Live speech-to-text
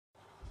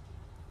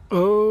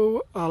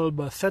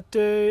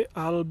Albacete,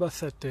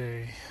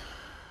 Albacete.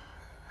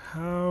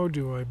 How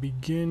do I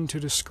begin to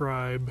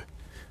describe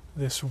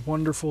this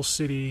wonderful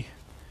city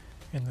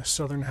in the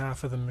southern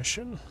half of the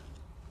mission?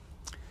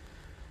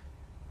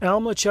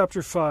 Alma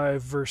chapter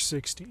 5, verse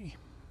 60.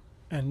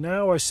 And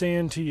now I say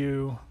unto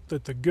you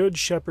that the good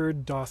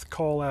shepherd doth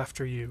call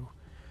after you.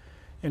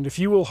 And if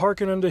you will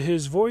hearken unto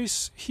his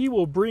voice, he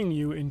will bring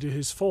you into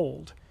his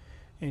fold.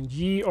 And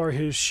ye are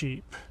his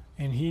sheep.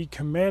 And he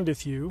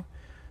commandeth you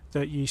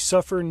that ye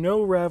suffer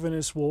no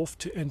ravenous wolf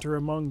to enter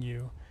among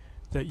you,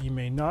 that ye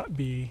may not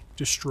be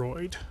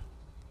destroyed.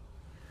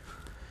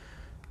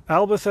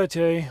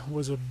 Albacete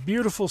was a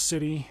beautiful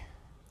city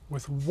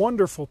with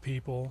wonderful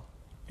people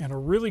and a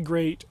really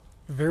great,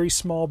 very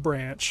small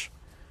branch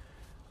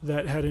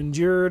that had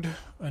endured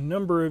a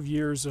number of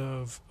years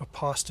of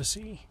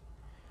apostasy.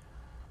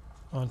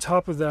 On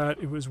top of that,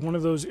 it was one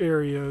of those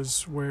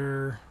areas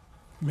where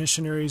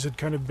missionaries had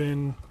kind of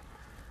been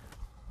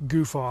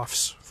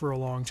goof-offs for a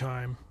long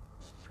time.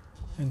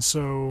 And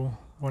so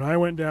when I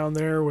went down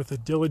there with a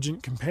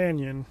diligent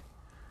companion,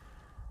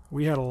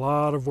 we had a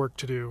lot of work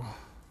to do.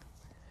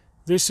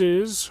 This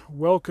is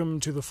Welcome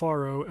to the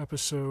Faro,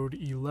 episode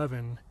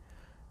 11,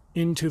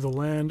 Into the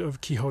Land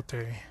of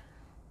Quixote.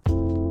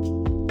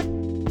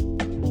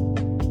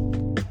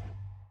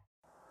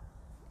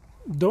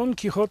 Don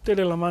Quixote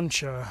de la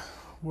Mancha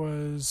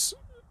was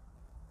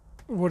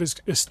what is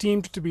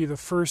esteemed to be the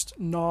first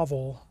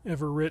novel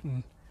ever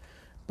written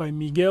by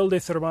Miguel de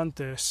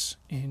Cervantes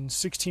in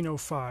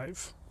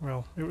 1605.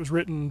 Well, it was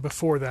written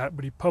before that,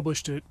 but he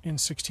published it in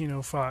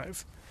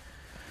 1605.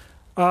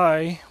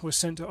 I was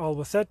sent to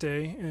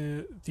Albacete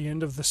at the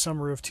end of the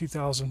summer of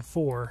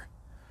 2004.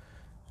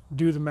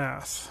 Do the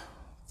math.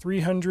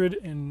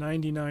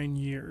 399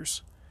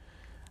 years.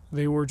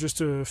 They were just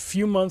a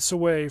few months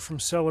away from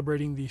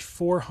celebrating the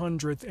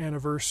 400th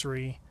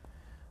anniversary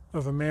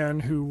of a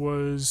man who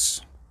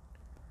was,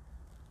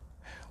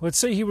 let's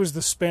say he was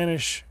the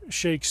Spanish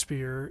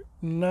Shakespeare,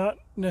 not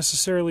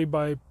necessarily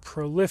by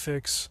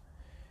prolifics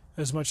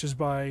as much as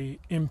by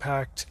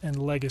impact and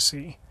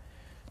legacy.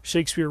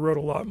 Shakespeare wrote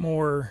a lot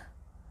more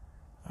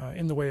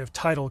in the way of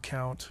title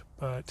count,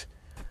 but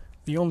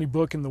the only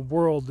book in the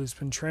world that's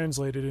been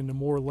translated into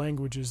more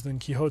languages than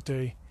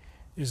Quixote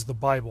is the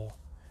Bible,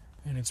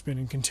 and it's been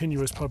in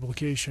continuous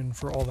publication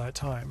for all that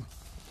time.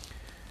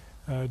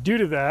 Due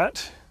to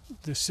that,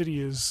 the city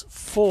is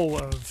full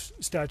of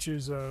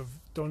statues of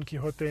Don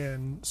Quixote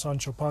and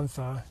Sancho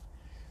Panza,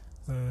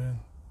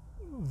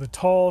 the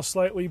tall,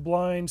 slightly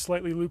blind,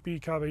 slightly loopy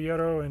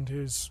caballero and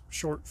his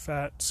short,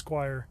 fat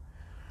squire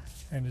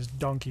and his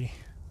donkey.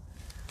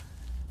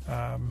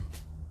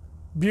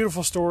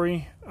 Beautiful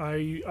story.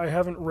 I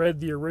haven't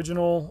read the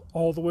original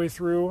all the way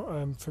through.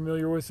 I'm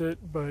familiar with it,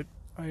 but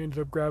I ended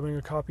up grabbing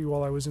a copy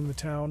while I was in the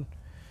town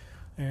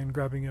and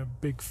grabbing a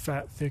big,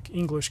 fat, thick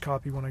English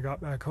copy when I got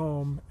back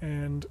home.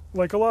 And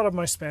like a lot of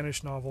my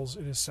Spanish novels,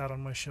 it has sat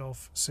on my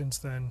shelf since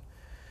then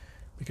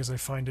because I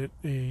find it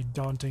a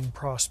daunting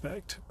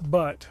prospect.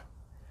 But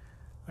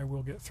I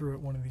will get through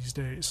it one of these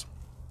days.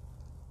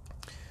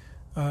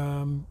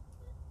 But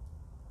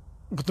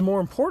the more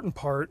important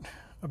part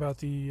about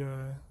the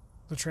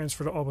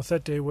transfer to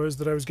Albacete was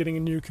that I was getting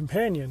a new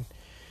companion.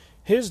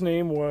 His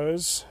name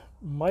was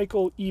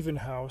Michael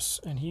Evenhouse,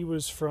 and he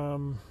was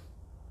from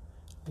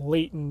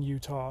Layton,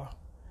 Utah.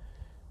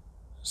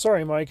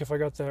 Sorry, Mike, if I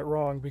got that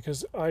wrong,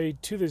 because I,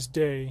 to this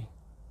day,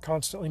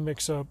 constantly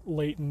mix up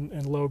Layton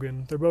and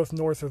Logan. They're both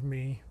north of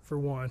me, for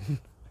one.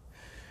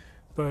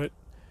 But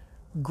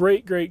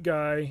great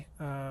guy.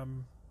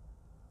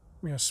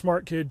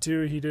 Smart kid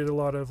too. He did a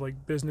lot of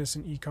like business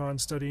and econ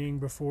studying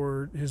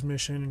before his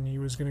mission, and he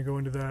was going to go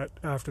into that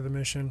after the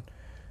mission.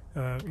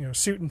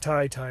 Suit and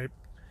tie type.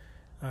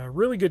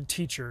 Really good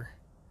teacher,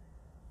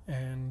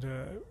 and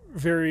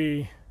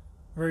very,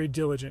 very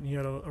diligent. He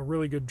had a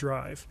really good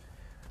drive.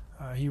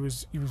 He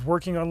was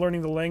working on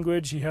learning the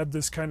language. He had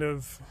this kind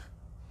of,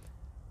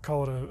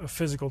 call it a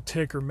physical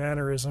tick or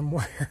mannerism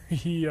where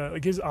he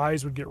like his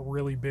eyes would get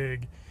really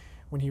big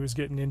when he was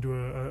getting into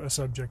a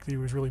subject that he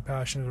was really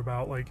passionate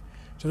about, like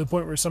to the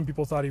point where some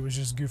people thought he was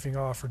just goofing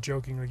off or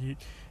joking. Like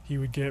he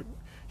would get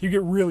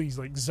really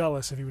like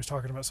zealous if he was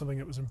talking about something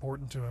that was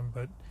important to him.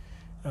 But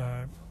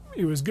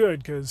it was good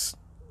because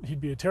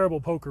he'd be a terrible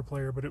poker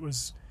player, but it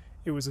was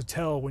a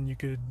tell when you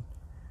could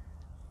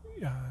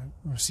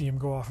see him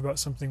go off about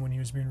something when he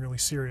was being really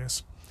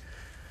serious.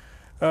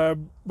 I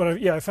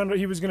found out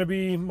he was going to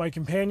be my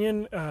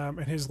companion,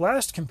 and his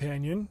last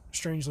companion,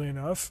 strangely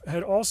enough,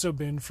 had also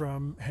been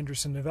from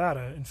Henderson,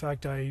 Nevada. In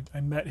fact, I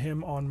met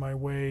him on my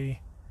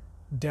way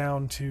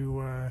down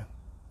to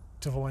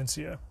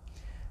Valencia.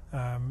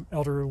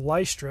 Elder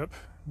Lystrup,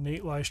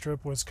 Nate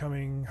Lystrup, was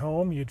coming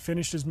home. He had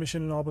finished his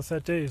mission in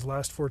Albacete, his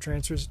last 4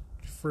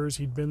 transfers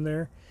he'd been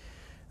there.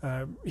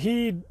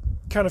 He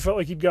kind of felt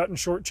like he'd gotten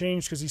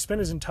shortchanged because he spent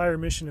his entire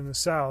mission in the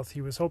south. He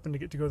was hoping to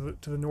get to go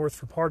to the north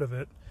for part of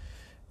it.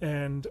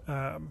 And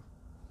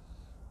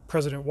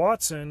President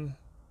Watson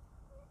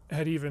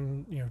had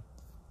even,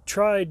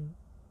 tried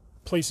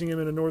placing him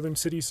in a northern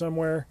city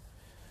somewhere,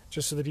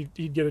 just so that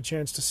he'd get a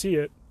chance to see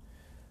it.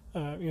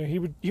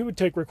 He would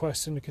take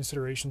requests into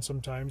consideration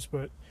sometimes,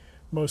 but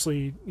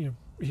mostly,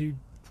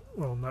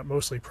 not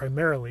mostly,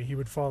 primarily, he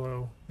would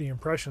follow the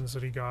impressions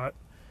that he got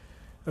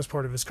as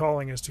part of his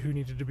calling as to who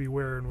needed to be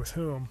where and with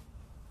whom.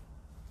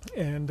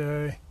 And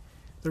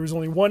there was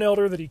only one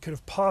elder that he could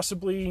have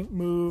possibly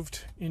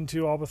moved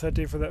into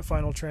Albacete for that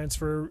final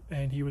transfer,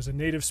 and he was a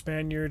native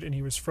Spaniard, and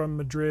he was from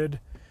Madrid,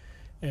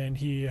 and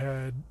he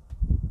had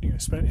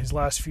spent his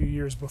last few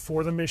years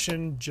before the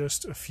mission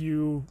just a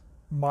few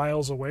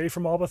miles away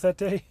from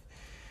Albacete.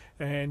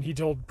 And he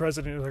told the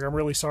president, I'm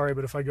really sorry,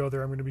 but if I go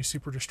there, I'm going to be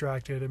super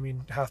distracted. I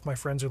mean, half my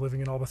friends are living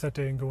in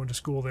Albacete and going to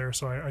school there,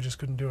 so I just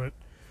couldn't do it.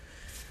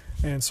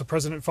 And so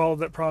President followed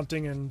that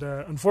prompting, and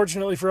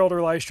unfortunately for Elder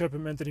Lystrup, it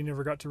meant that he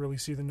never got to really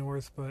see the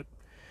North. But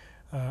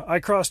I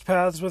crossed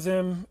paths with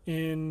him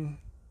in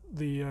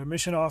the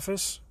mission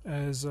office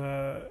as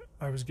I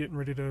was getting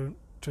ready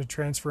to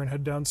transfer and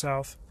head down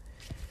south.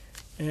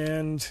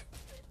 And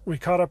we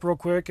caught up real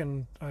quick,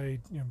 and I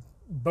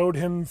bade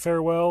him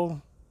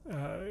farewell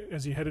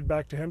as he headed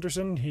back to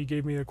Henderson. He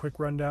gave me a quick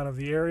rundown of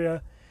the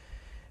area,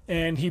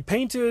 and he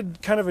painted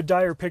kind of a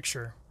dire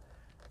picture.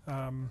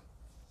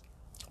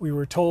 We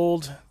were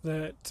told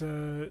that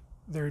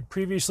there had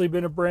previously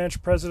been a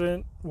branch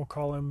president, we'll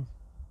call him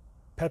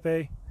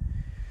Pepe,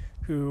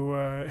 who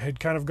had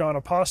kind of gone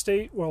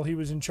apostate while he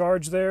was in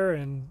charge there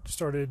and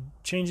started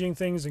changing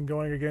things and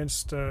going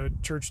against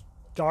church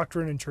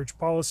doctrine and church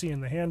policy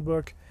in the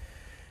handbook.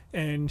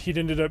 And he'd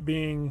ended up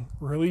being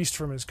released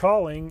from his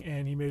calling,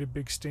 and he made a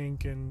big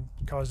stink and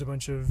caused a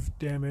bunch of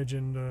damage,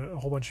 and a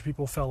whole bunch of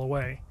people fell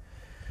away.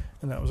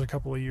 And that was a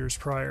couple of years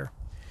prior.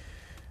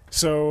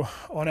 So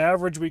on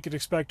average, we could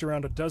expect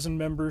around a dozen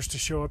members to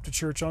show up to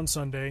church on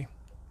Sunday,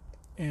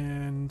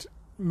 and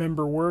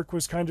member work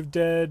was kind of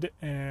dead,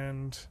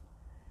 and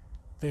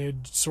they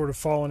had sort of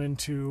fallen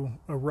into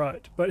a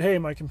rut. But hey,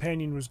 my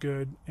companion was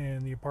good,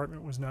 and the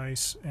apartment was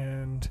nice,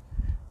 and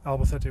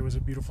Albacete was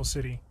a beautiful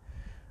city,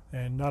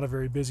 and not a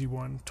very busy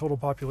one. Total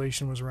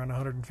population was around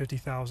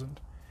 150,000.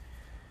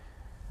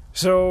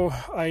 So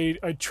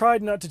I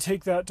tried not to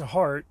take that to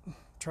heart,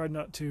 tried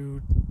not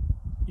to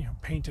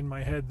paint in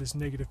my head this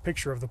negative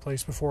picture of the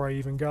place before I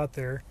even got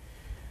there.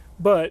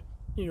 But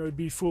it'd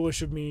be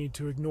foolish of me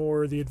to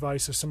ignore the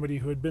advice of somebody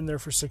who had been there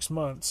for 6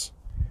 months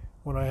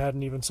when I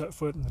hadn't even set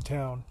foot in the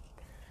town.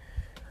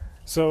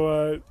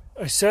 So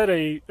I said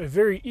a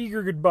very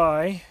eager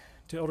goodbye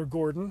to Elder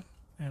Gordon,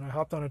 and I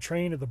hopped on a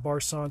train at the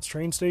Barsants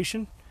train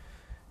station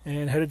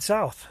and headed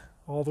south,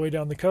 all the way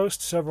down the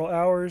coast, several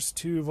hours,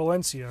 to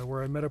Valencia,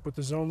 where I met up with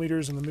the zone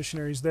leaders and the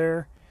missionaries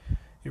there.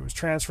 It was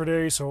transfer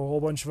day, so a whole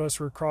bunch of us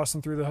were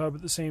crossing through the hub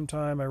at the same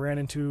time. I ran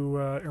into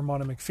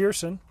Hermana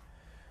McPherson,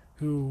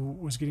 who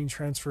was getting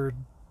transferred,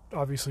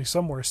 obviously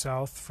somewhere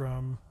south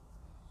from,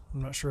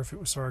 I'm not sure if it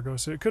was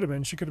Saragossa. It could have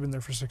been. She could have been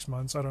there for 6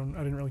 months. I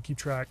didn't really keep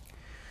track.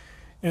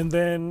 And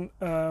then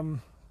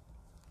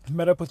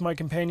met up with my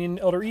companion,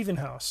 Elder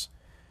Evenhouse.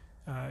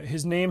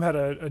 His name had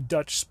a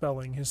Dutch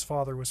spelling. His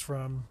father was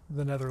from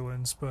the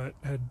Netherlands, but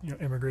had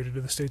immigrated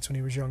to the States when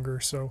he was younger.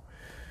 So,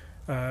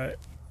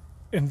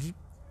 and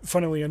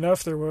funnily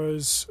enough, there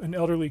was an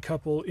elderly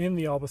couple in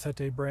the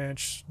Albacete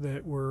branch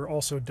that were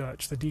also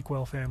Dutch, the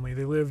Deekwell family.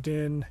 They lived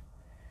in,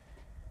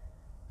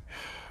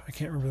 I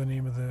can't remember the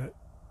name of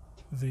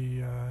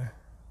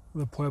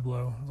the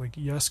pueblo, like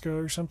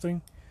Yesca or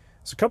something.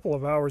 It's a couple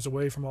of hours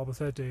away from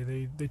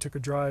Albacete. They took a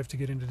drive to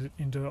get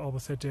into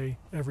Albacete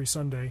every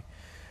Sunday.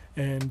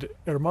 And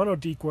Hermano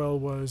Deekwell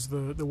was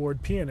the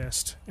ward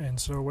pianist, and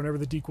so whenever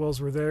the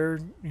Deekwells were there,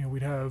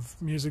 we'd have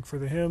music for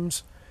the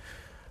hymns.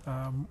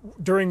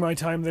 During my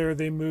time there,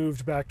 they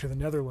moved back to the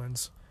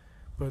Netherlands,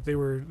 but they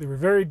were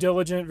very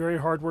diligent, very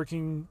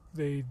hardworking.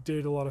 They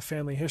did a lot of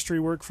family history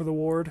work for the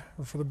ward,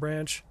 or for the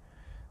branch,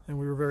 and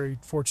we were very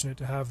fortunate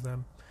to have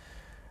them.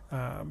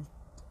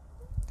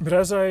 But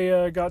as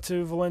I got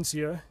to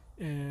Valencia,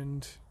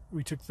 and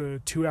we took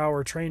the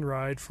 2-hour train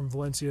ride from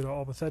Valencia to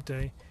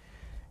Albacete,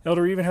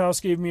 Elder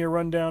Evenhouse gave me a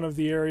rundown of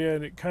the area,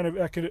 and it kind of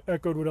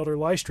echoed what Elder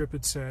Lystrup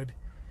had said,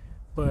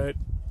 but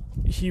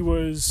he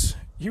was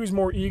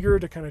more eager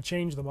to kind of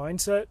change the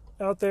mindset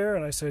out there.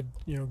 And I said,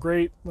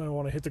 great, I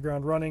want to hit the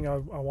ground running. I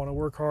want to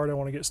work hard. I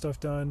want to get stuff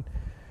done.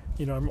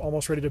 I'm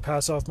almost ready to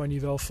pass off my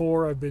Nivel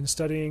 4. I've been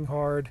studying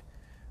hard,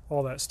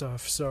 all that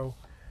stuff. So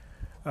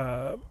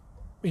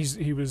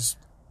he was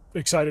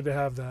excited to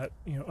have that.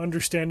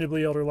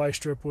 Understandably, Elder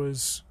Lystrup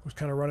was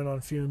kind of running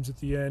on fumes at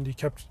the end. He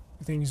kept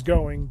things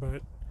going,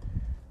 but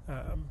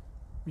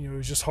it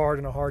was just hard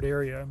in a hard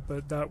area.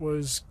 But that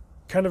was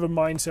kind of a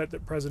mindset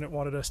that President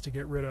wanted us to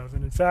get rid of.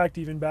 And in fact,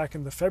 even back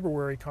in the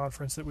February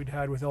conference that we'd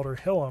had with Elder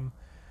Hillam,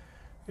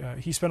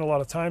 he spent a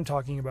lot of time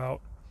talking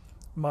about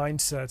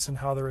mindsets and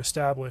how they're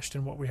established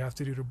and what we have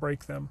to do to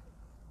break them.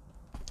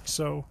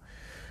 So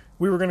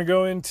we were going to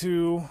go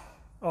into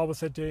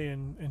Albacete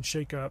and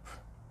shake up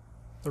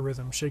the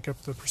rhythm, shake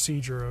up the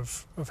procedure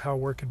of how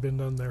work had been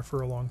done there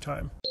for a long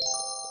time.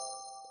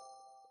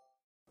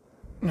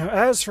 Now,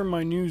 as for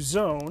my new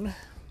zone,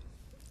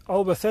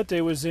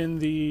 Albacete was in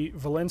the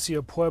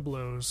Valencia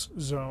Pueblos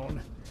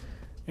zone,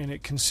 and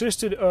it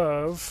consisted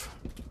of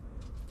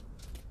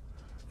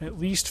at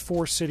least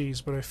 4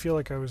 cities, but I feel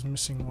like I was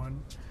missing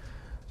one.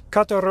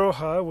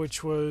 Catarroja,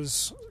 which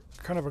was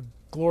kind of a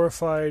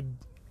glorified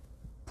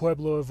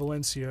pueblo of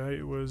Valencia.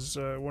 It was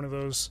one of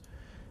those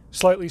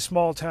slightly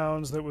small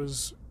towns that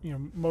was,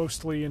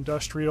 mostly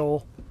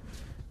industrial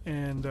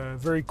and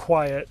very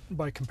quiet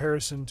by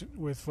comparison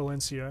with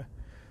Valencia.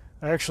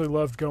 I actually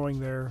loved going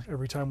there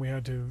every time we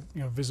had to,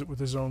 visit with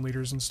the zone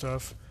leaders and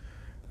stuff.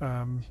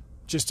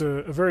 Just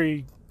a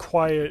very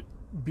quiet,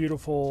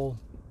 beautiful,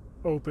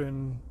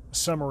 open,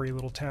 summery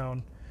little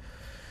town.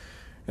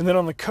 And then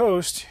on the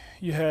coast,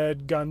 you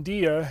had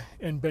Gandia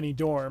and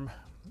Benidorm.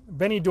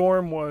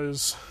 Benidorm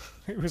was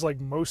like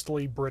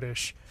mostly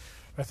British.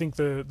 I think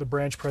the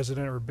branch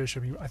president or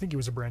bishop, I think he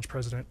was a branch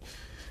president,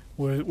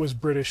 was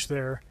British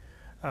there.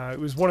 It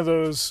was one of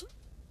those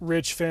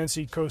rich,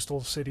 fancy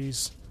coastal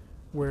cities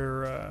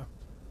where a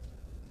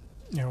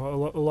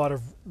lot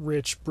of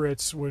rich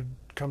Brits would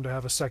come to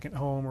have a second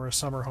home or a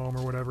summer home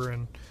or whatever,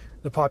 and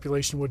the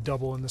population would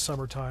double in the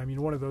summertime.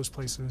 One of those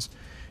places.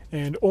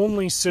 And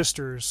only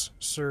sisters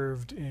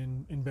served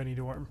in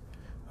Benidorm.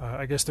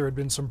 I guess there had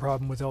been some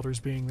problem with elders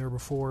being there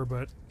before,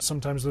 but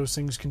sometimes those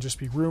things can just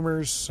be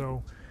rumors,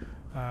 so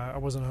I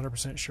wasn't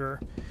 100%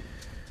 sure.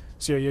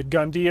 So yeah, you had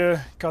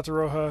Gandia,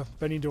 Catarroja,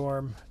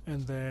 Benidorm,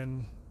 and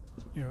then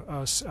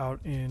us out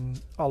in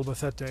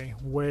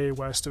Albacete, way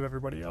west of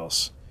everybody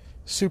else.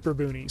 Super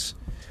boonies.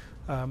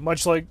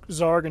 Much like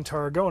Zarg and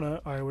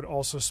Tarragona, I would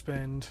also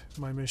spend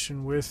my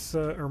mission with,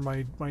 or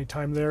my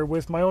time there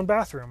with my own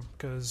bathroom,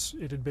 because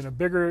it had been a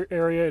bigger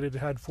area. It had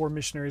had 4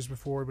 missionaries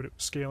before, but it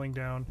was scaling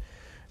down,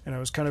 and I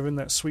was kind of in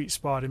that sweet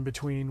spot in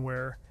between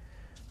where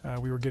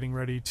we were getting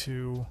ready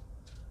to,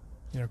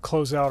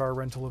 close out our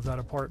rental of that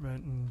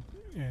apartment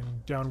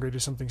and downgrade to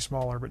something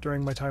smaller. But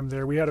during my time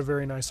there, we had a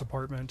very nice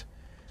apartment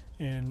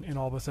in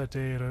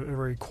Albacete at a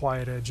very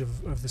quiet edge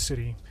of the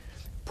city.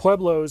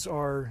 Pueblos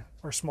are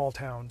small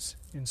towns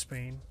in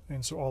Spain,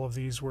 and so all of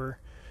these were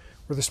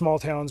the small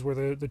towns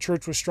where the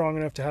church was strong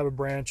enough to have a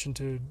branch and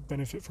to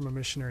benefit from a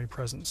missionary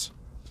presence.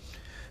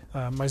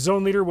 My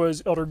zone leader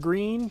was Elder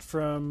Green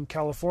from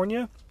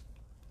California,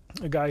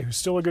 a guy who's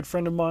still a good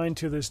friend of mine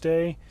to this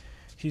day.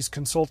 He's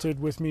consulted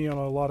with me on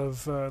a lot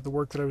of the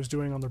work that I was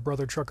doing on the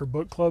Brother Trucker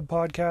Book Club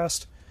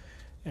podcast,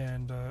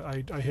 and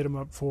I hit him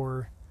up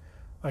for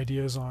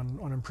ideas on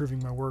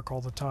improving my work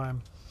all the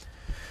time.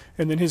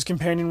 And then his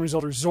companion was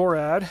Elder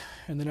Zorad,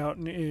 and then out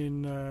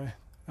in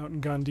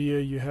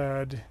Gandia you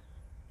had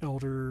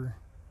Elder,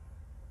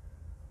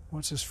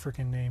 what's his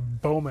freaking name?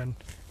 Bowman,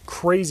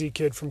 crazy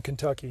kid from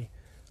Kentucky,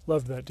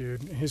 loved that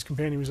dude. His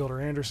companion was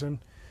Elder Anderson,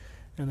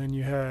 and then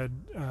you had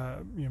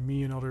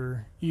me and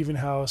Elder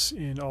Evenhouse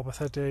in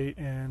Albacete,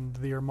 and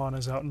the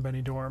Hermanas out in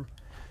Benidorm.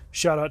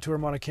 Shout out to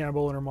Hermana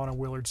Campbell and Hermana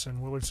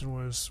Willardson. Willardson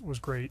was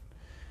great.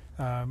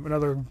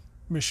 Another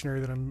missionary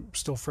that I'm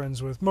still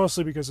friends with,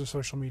 mostly because of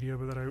social media,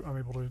 but that I'm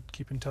able to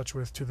keep in touch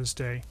with to this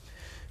day.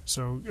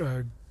 So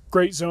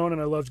great zone, and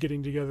I loved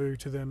getting together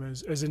to them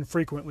as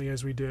infrequently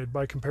as we did.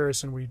 By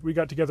comparison, we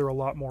got together a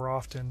lot more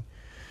often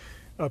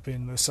up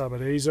in the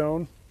Sabadell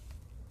zone,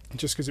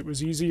 just because it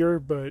was easier,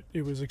 but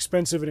it was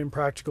expensive and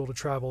impractical to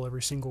travel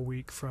every single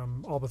week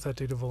from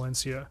Albacete to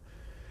Valencia,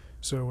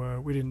 so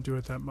we didn't do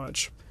it that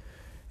much.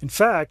 In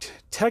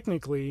fact,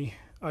 technically,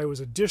 I was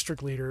a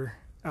district leader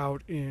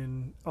out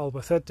in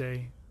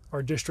Albacete.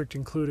 Our district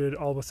included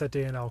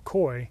Albacete and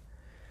Alcoy,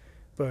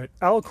 but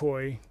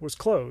Alcoy was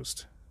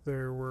closed.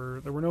 There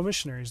were no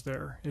missionaries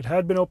there. It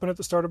had been open at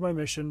the start of my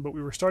mission, but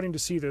we were starting to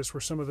see this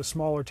where some of the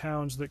smaller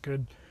towns that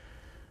could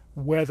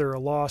weather a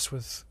loss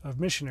of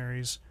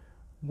missionaries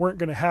weren't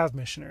going to have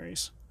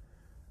missionaries.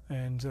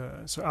 And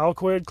so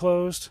Alcoy had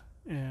closed,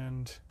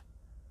 and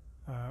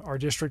our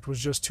district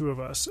was just 2 of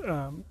us.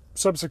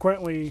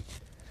 Subsequently,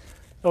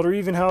 Elder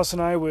Evenhouse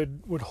and I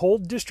would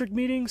hold district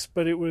meetings,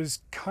 but it was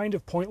kind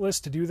of pointless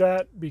to do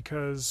that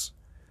because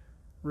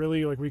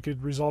really, we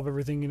could resolve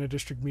everything in a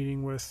district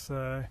meeting with,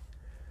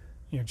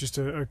 just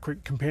a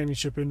quick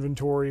companionship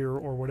inventory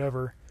or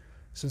whatever,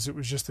 since it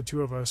was just the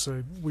 2 of us.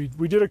 We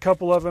did a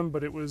couple of them,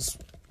 but it was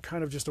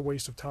kind of just a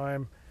waste of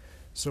time,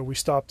 so we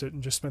stopped it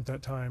and just spent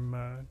that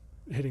time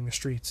hitting the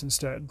streets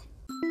instead.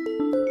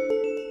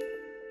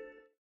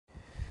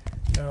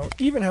 Now,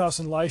 Evenhouse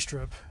and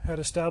Lystrup had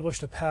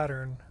established a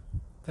pattern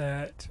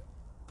that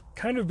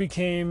kind of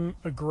became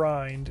a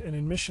grind, and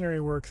in missionary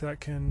work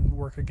that can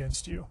work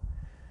against you.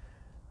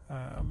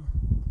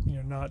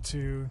 Not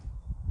to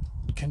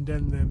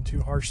condemn them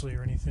too harshly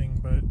or anything,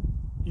 but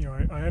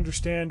I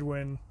understand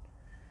when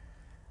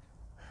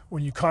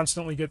you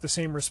constantly get the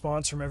same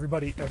response from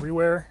everybody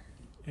everywhere,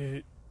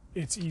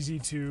 it's easy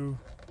to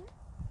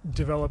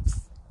develop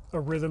a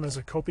rhythm as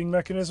a coping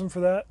mechanism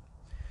for that.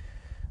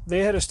 They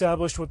had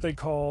established what they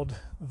called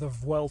the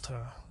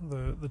Vuelta,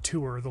 the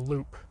tour, the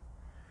loop.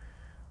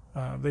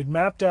 They'd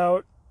mapped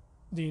out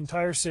the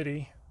entire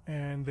city,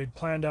 and they'd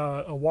planned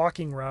out a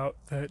walking route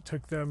that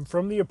took them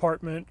from the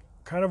apartment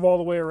kind of all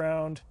the way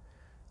around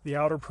the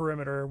outer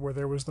perimeter where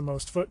there was the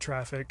most foot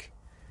traffic,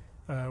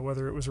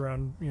 whether it was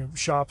around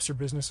shops or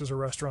businesses or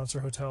restaurants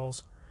or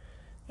hotels,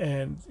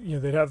 and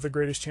they'd have the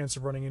greatest chance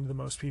of running into the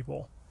most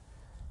people.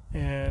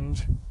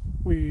 And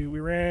we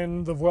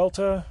ran the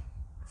Vuelta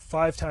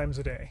 5 times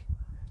a day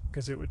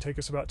because it would take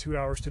us about 2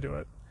 hours to do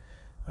it.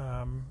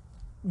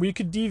 We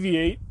could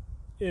deviate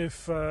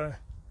if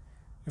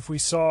we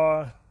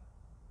saw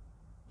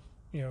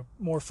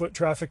more foot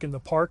traffic in the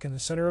park in the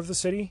center of the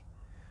city,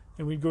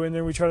 and we'd go in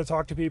there and we'd try to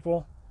talk to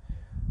people.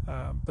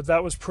 But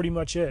that was pretty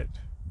much it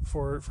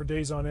for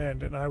days on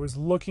end, and I was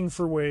looking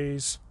for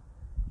ways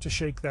to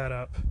shake that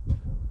up.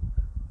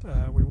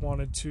 We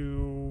wanted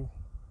to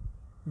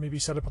maybe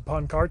set up a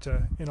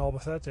pancarta in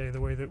Albacete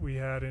the way that we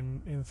had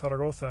in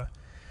Zaragoza.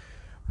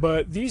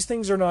 But these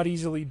things are not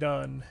easily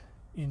done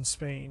in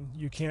Spain.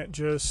 You can't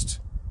just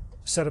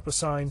set up a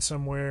sign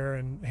somewhere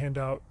and hand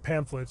out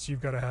pamphlets.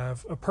 You've got to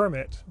have a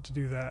permit to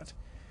do that.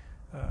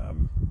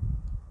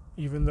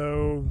 Even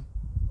though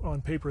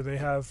on paper they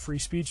have free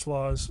speech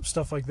laws,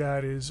 stuff like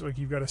that is like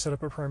you've got to set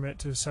up a permit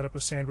to set up a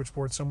sandwich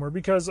board somewhere,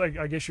 because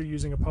I guess you're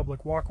using a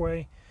public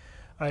walkway.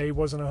 I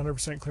wasn't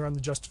 100% clear on the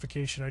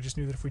justification. I just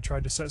knew that if we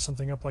tried to set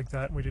something up like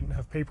that and we didn't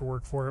have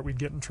paperwork for it, we'd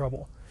get in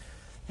trouble.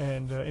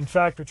 And in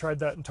fact, we tried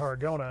that in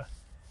Tarragona.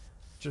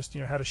 Just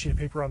had a sheet of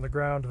paper on the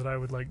ground that I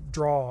would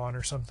draw on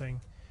or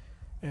something.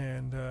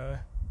 And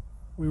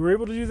we were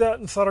able to do that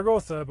in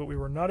Zaragoza, but we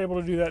were not able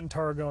to do that in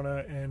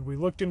Tarragona. And we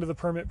looked into the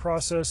permit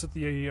process at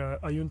the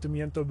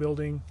Ayuntamiento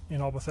building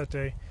in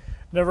Albacete.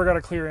 Never got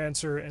a clear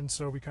answer, and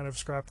so we kind of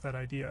scrapped that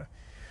idea.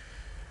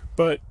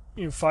 But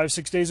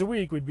 5-6 days a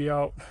week, we'd be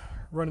out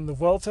running the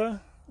Vuelta.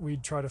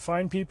 We'd try to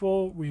find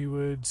people. We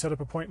would set up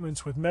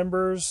appointments with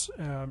members.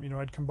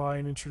 I'd come by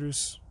and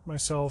introduce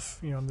myself.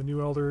 I'm the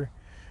new elder.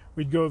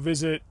 We'd go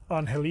visit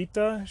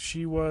Angelita.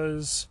 She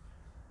was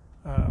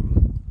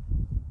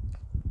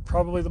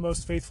probably the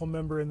most faithful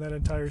member in that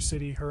entire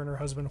city. Her and her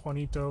husband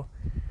Juanito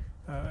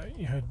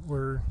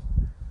were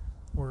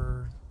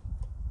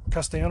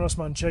Castellanos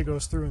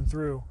Manchegos through and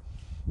through,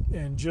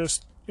 and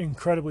just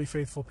incredibly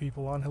faithful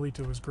people.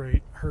 Angelita was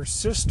great. Her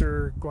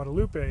sister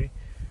Guadalupe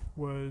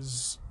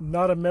was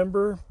not a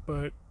member,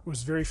 but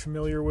was very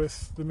familiar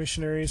with the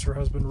missionaries. Her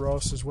husband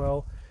Ross as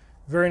well.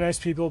 Very nice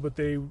people, but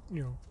they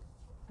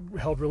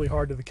held really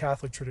hard to the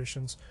Catholic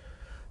traditions.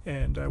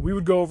 And we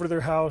would go over to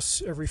their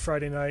house every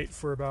Friday night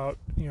for about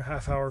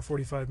half hour,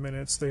 45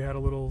 minutes. They had a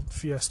little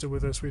fiesta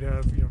with us. We'd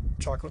have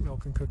chocolate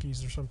milk and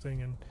cookies or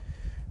something, and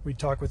we'd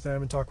talk with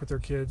them and talk with their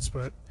kids.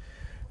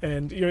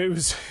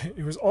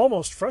 It was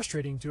almost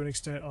frustrating to an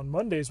extent. On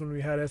Mondays when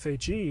we had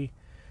FHE,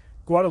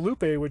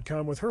 Guadalupe would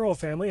come with her whole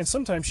family, and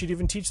sometimes she'd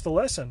even teach the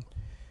lesson,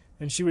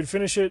 and she would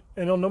finish it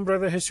en el nombre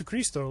de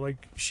Jesucristo.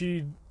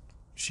 She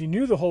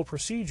knew the whole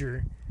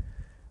procedure,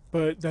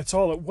 but that's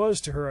all it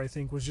was to her. I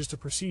think was just a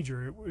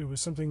procedure. It was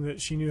something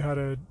that she knew how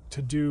to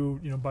do,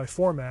 by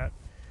format,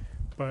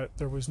 but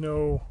there was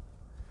no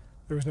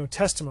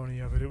testimony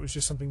of it. It was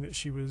just something that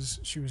she was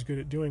good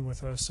at doing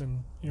with us,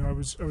 and I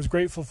was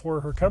grateful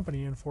for her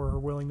company and for her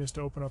willingness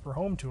to open up her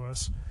home to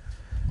us.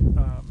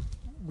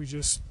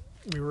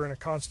 We were in a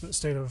constant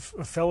state of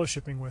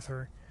fellowshipping with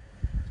her.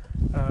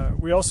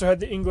 We also had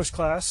the English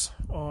class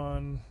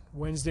on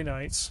Wednesday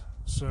nights,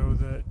 so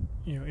that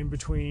in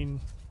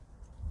between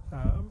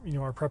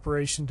our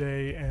preparation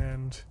day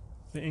and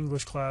the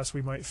English class,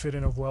 we might fit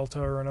in a Vuelta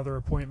or another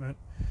appointment,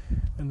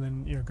 and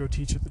then go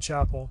teach at the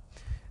chapel.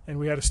 And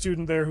we had a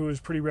student there who was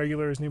pretty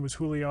regular. His name was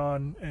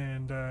Julian,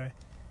 and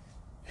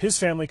his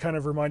family kind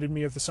of reminded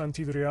me of the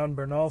Santidrian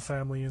Bernal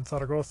family in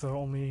Zaragoza,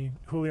 only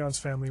Julian's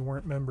family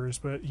weren't members,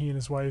 but he and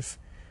his wife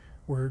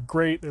were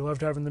great. They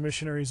loved having the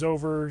missionaries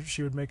over.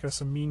 She would make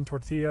us a mean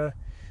tortilla.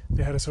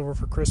 They had us over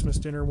for Christmas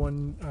dinner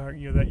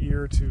that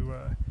year to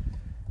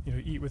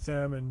eat with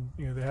them, and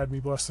they had me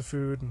bless the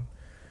food. And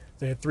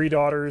they had 3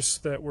 daughters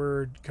that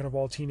were kind of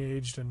all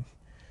teenaged and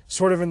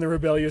sort of in the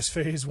rebellious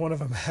phase. One of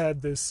them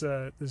had this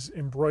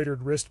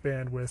embroidered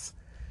wristband with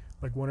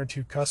 1 or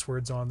 2 cuss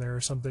words on there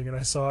or something, and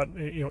I saw it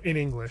in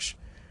English,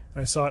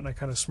 and I saw it and I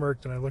kind of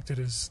smirked, and I looked at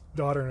his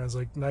daughter and I was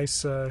like,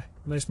 nice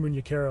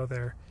muñequero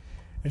there.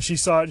 And she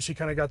saw it and she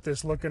kind of got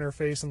this look in her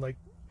face and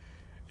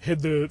hid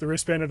the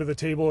wristband under the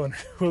table, and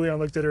Julian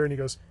looked at her and he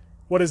goes,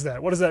 "What is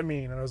that? What does that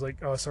mean?" And I was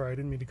like, "Oh, sorry, I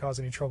didn't mean to cause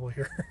any trouble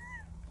here."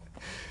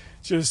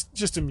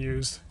 just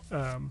amused.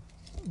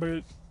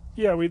 But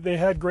yeah, they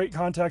had great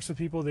contacts with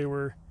people.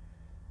 The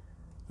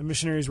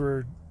missionaries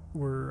were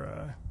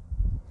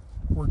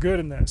good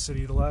in that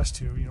city. The last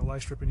 2,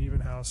 Lystrup and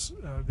Evenhouse,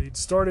 they'd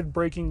started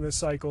breaking the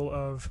cycle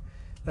of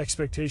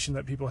expectation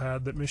that people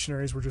had that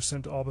missionaries were just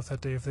sent to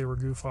Albacete if they were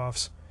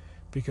goof-offs,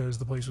 because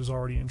the place was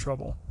already in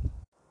trouble.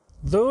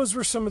 Those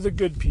were some of the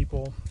good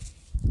people.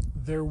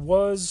 There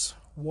was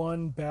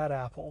one bad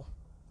apple.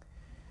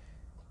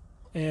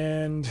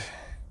 And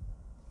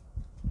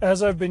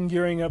as I've been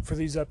gearing up for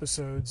these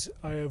episodes,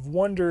 I have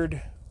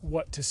wondered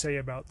what to say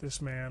about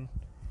this man.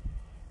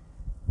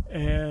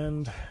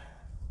 And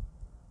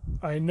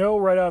I know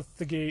right out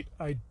the gate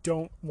I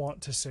don't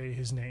want to say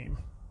his name.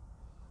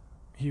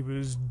 He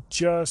was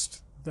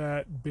just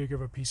that big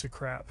of a piece of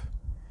crap.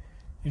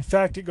 In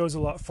fact, it goes a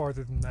lot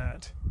farther than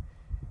that.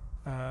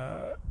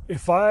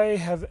 If I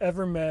have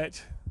ever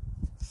met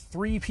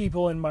 3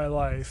 people in my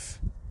life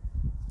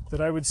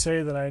that I would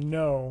say that I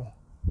know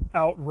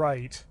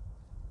outright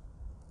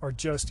are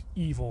just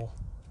evil,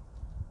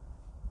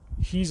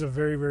 he's a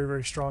very, very,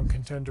 very strong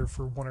contender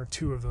for 1 or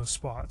 2 of those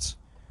spots.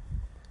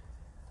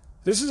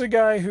 This is a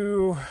guy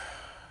who,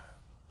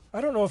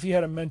 I don't know if he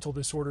had a mental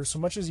disorder so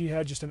much as he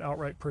had just an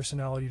outright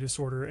personality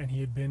disorder, and he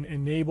had been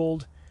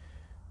enabled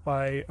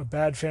by a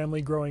bad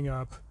family growing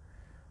up.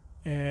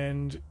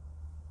 And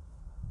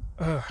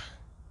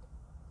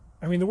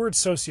I mean, the word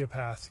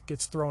sociopath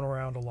gets thrown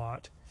around a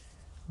lot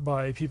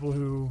by people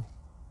who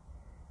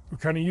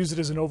kind of use it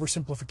as an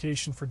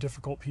oversimplification for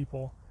difficult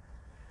people.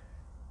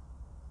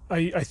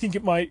 I think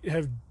it might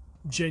have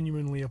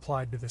genuinely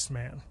applied to this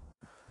man.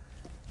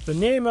 The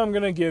name I'm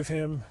going to give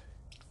him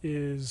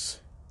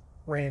is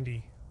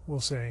Randy, we'll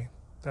say.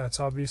 That's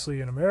obviously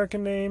an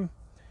American name.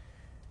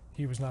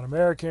 He was not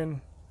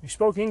American. He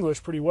spoke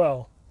English pretty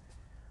well.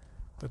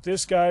 But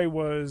this guy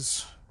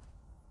was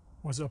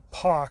a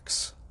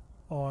pox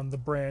on the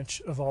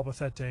branch of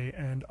Albacete,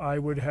 and I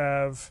would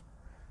have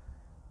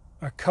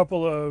a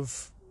couple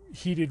of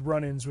heated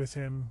run-ins with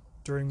him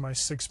during my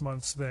 6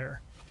 months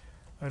there.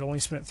 I'd only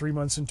spent 3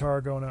 months in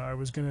Tarragona. I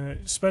was going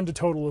to spend a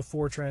total of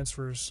 4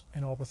 transfers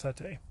in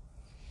Albacete.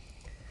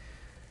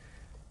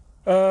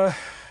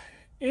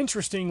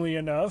 Interestingly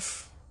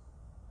enough,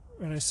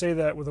 and I say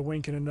that with a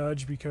wink and a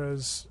nudge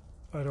because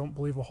I don't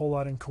believe a whole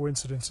lot in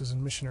coincidences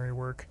in missionary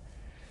work,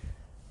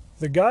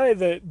 the guy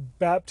that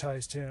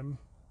baptized him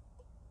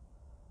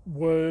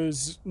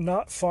was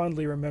not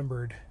fondly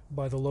remembered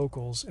by the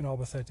locals in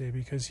Albacete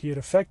because he had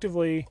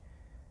effectively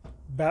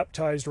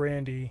baptized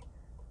Randy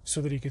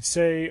so that he could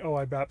say, oh,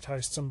 I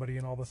baptized somebody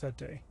in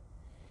Albacete.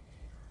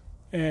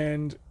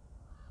 And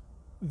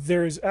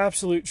there is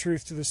absolute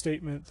truth to the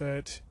statement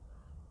that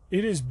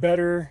it is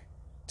better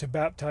to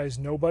baptize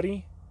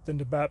nobody than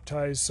to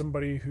baptize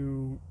somebody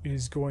who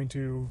is going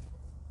to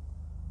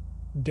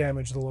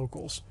damage the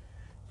locals.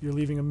 You're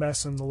leaving a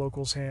mess in the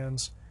locals'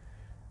 hands.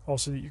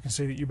 Also, that you can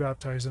say that you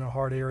baptized in a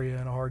hard area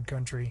in a hard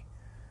country.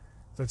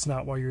 That's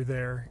not why you're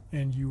there,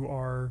 and you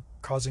are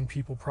causing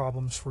people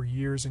problems for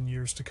years and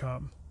years to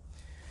come.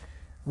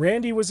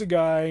 Randy was a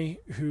guy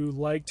who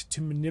liked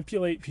to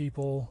manipulate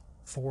people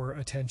for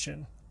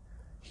attention.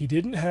 He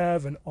didn't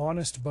have an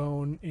honest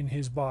bone in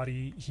his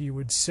body. He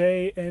would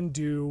say and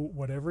do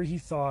whatever he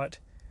thought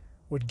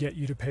would get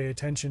you to pay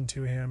attention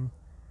to him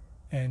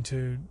and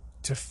to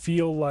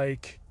feel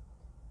like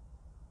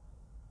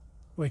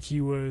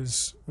he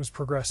was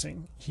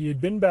progressing. He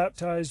had been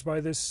baptized by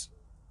this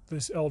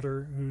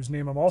elder, whose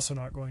name I'm also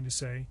not going to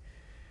say,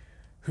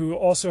 who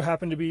also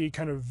happened to be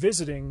kind of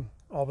visiting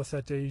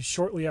Albacete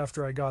shortly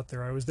after I got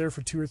there. I was there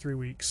for 2 or 3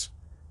 weeks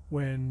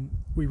when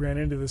we ran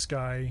into this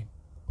guy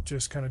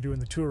just kind of doing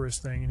the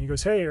tourist thing, and he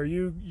goes, hey,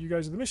 you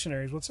guys are the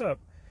missionaries, what's up?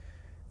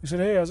 We said,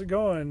 hey, how's it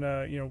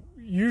going?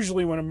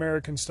 Usually when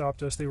Americans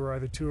stopped us, they were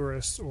either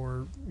tourists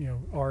or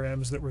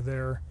RMs that were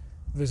there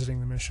visiting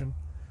the mission.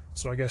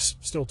 So I guess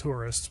still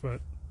tourists,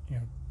 but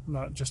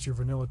not just your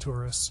vanilla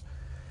tourists.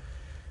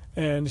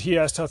 And he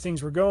asked how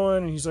things were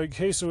going, and he's like,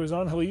 hey, so is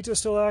Angelita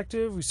still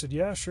active? We said,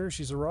 yeah, sure,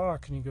 she's a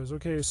rock. And he goes,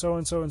 okay,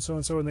 so-and-so and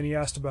so-and-so. And then he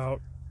asked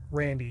about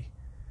Randy.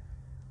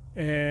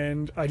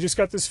 And I just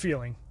got this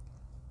feeling.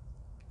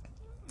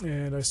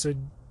 And I said,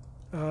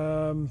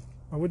 I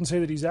wouldn't say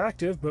that he's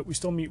active, but we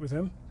still meet with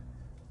him.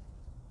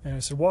 And I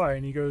said, why?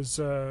 And he goes,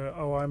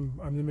 oh,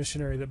 I'm the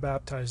missionary that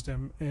baptized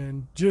him.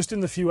 And just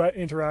in the few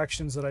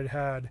interactions that I'd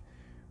had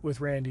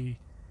with Randy,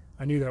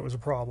 I knew that was a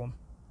problem.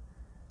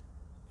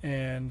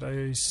 And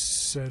I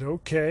said,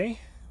 okay,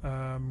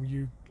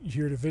 you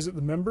here to visit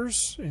the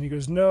members? And he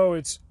goes, no,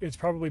 it's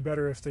probably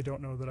better if they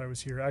don't know that I was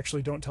here.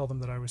 Actually, don't tell them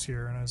that I was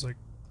here. And I was like,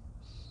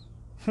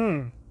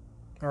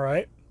 all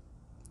right.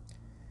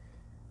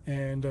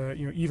 And,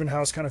 Even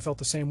House kind of felt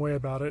the same way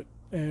about it.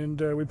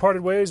 And we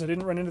parted ways. I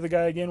didn't run into the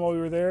guy again while we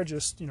were there.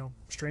 Just,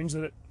 strange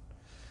that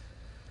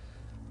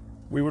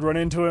we would run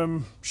into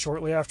him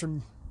shortly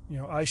after,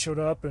 I showed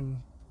up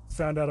and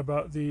found out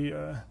about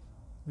the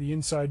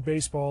inside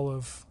baseball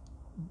of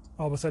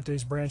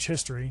Albacete's branch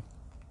history.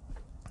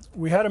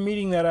 We had a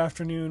meeting that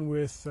afternoon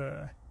with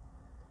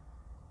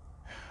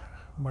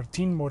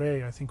Martin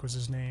Morey, I think was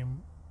his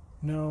name.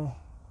 No,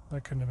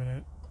 that couldn't have been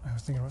it. I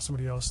was thinking about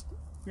somebody else.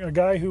 A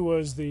guy who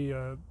was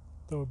the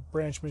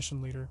branch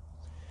mission leader.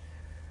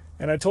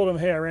 And I told him,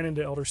 hey, I ran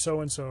into Elder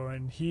so-and-so,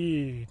 and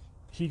he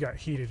got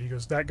heated. He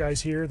goes, that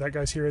guy's here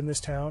in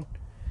this town.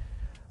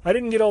 I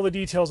didn't get all the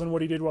details on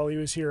what he did while he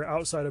was here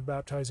outside of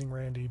baptizing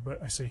Randy,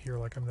 but I say here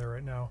like I'm there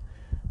right now.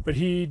 But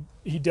he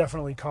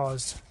definitely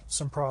caused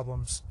some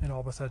problems in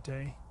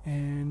Albacete.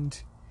 And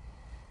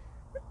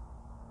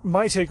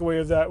my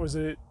takeaway of that was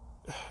that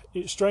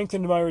it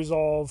strengthened my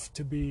resolve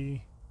to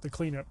be the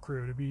cleanup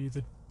crew, to be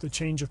the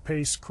change of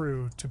pace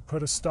crew, to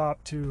put a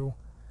stop to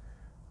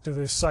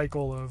this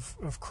cycle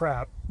of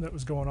crap that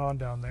was going on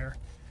down there.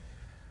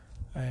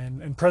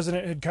 And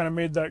President had kind of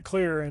made that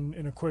clear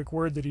in a quick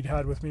word that he'd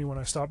had with me when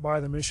I stopped by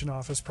the mission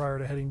office prior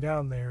to heading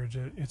down there.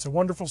 It's a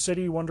wonderful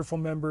city, wonderful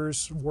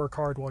members, work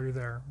hard while you're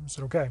there. I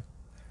said, okay.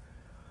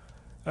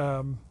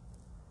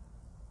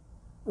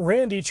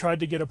 Randy tried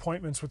to get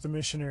appointments with the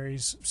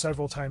missionaries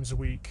several times a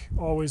week,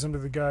 always under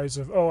the guise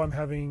of, oh, I'm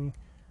having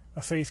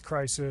a faith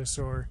crisis,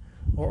 or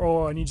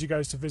oh, I need you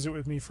guys to visit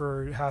with me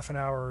for half an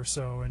hour or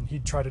so. And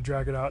he'd try to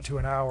drag it out to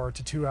an hour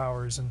to 2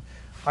 hours, and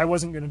I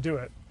wasn't going to do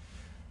it.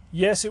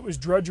 Yes, it was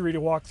drudgery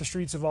to walk the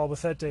streets of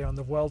Albacete on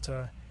the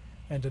Vuelta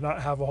and to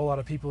not have a whole lot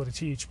of people to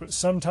teach, but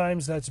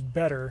sometimes that's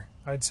better.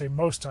 I'd say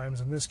most times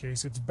in this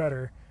case, it's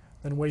better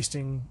than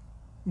wasting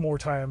more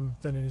time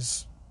than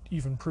is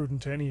even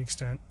prudent to any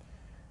extent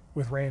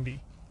with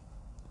Randy.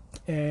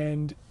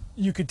 And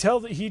you could tell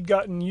that he'd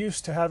gotten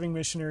used to having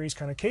missionaries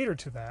kind of cater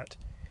to that.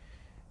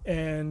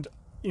 And,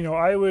 you know,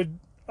 I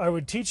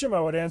would teach him, I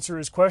would answer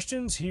his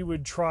questions. He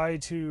would try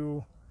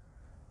to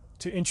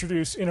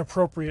introduce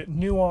inappropriate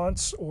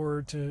nuance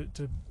or to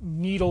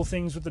needle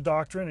things with the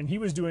doctrine. And he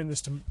was doing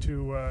this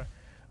to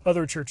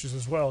other churches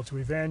as well, to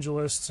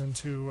evangelists and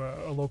to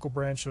a local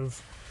branch,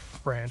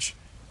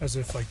 as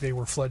if like they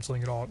were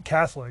fledgling at all,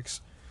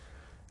 Catholics.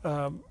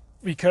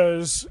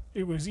 Because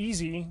it was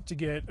easy to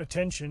get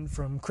attention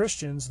from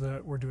Christians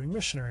that were doing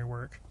missionary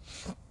work.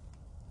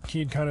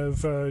 He'd kind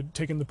of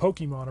taken the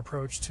Pokemon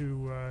approach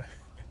to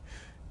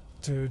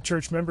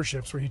church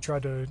memberships, where he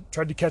tried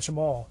to catch them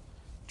all,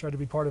 tried to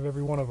be part of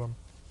every one of them.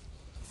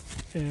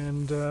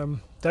 And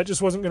that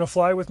just wasn't going to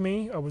fly with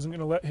me. I wasn't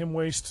going to let him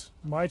waste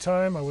my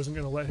time. I wasn't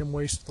going to let him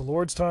waste the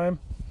Lord's time.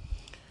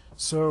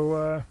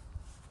 So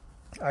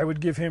I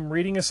would give him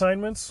reading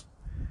assignments,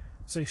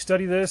 say,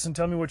 study this and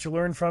tell me what you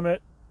learned from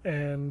it.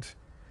 And,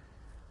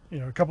 you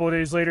know, a couple of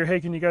days later,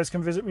 hey, can you guys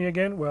come visit me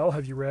again? Well,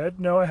 have you read?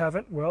 No, I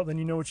haven't. Well, then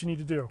you know what you need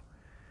to do.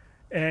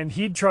 And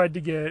he'd tried to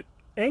get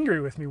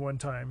angry with me one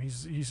time.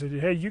 He said,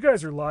 hey, you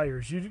guys are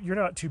liars. You're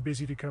not too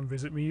busy to come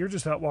visit me. You're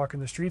just out walking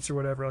the streets or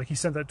whatever. Like, he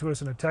sent that to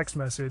us in a text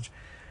message.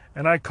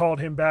 And I called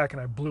him back and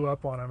I blew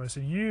up on him. I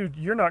said,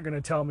 you're not going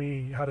to tell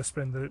me how to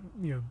spend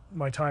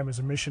my time as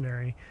a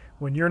missionary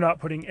when you're not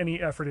putting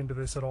any effort into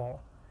this at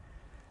all.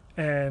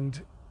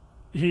 And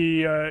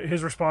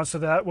his response to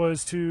that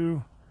was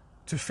to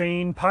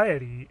feign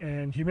piety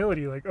and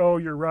humility, like, oh,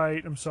 you're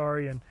right, I'm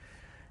sorry. And,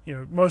 you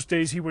know, most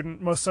Sundays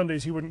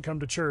he wouldn't come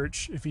to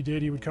church. If he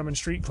did, he would come in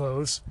street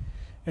clothes.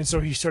 And so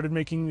he started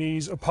making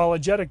these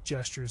apologetic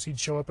gestures. He'd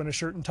show up in a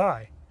shirt and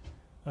tie,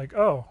 like,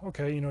 oh,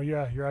 okay, you know,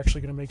 yeah, you're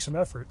actually going to make some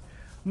effort.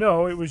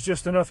 No, it was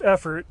just enough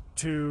effort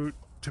to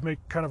make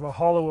kind of a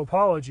hollow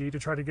apology to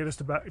try to get us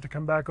to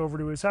come back over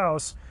to his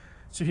house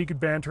so he could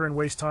banter and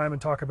waste time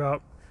and talk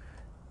about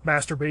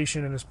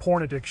masturbation and his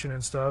porn addiction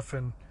and stuff.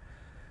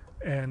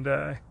 And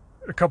a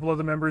couple of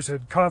the members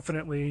had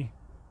confidently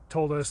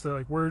told us that,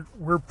 like,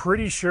 we're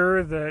pretty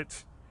sure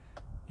that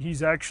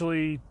he's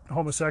actually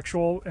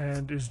homosexual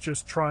and is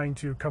just trying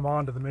to come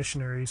on to the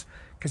missionaries,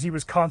 because he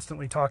was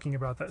constantly talking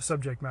about that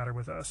subject matter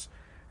with us.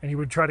 And he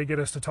would try to get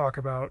us to talk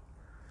about,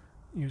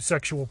 you know,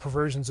 sexual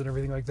perversions and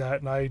everything like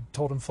that. And I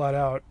told him flat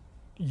out,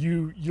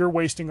 you're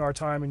wasting our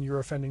time and you're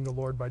offending the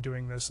Lord by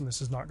doing this, and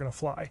this is not going to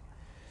fly.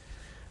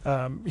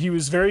 He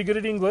was very good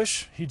at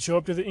English. He'd show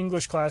up to the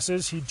English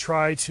classes. He'd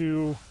try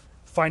to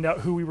find out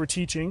who we were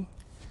teaching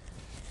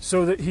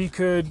so that he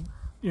could,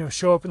 you know,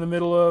 show up in the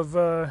middle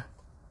of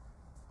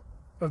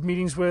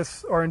meetings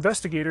with our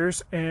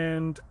investigators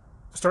and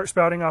start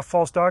spouting off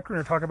false doctrine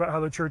or talk about how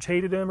the church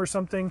hated him or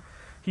something.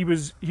 He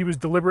was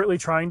deliberately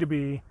trying to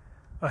be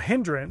a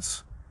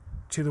hindrance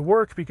to the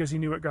work because he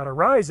knew it got a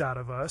rise out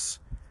of us.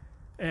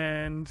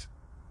 And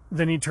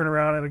then he'd turn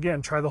around and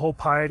again try the whole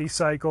piety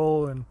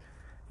cycle, and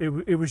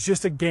it was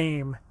just a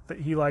game that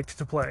he liked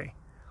to play.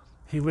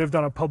 He lived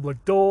on a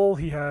public dole.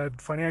 He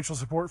had financial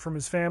support from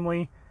his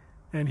family,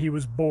 and he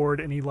was bored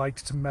and he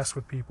liked to mess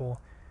with people.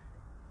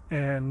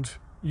 And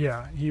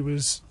yeah, he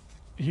was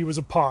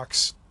a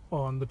pox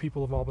on the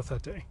people of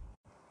Albacete.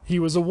 He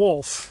was a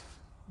wolf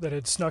that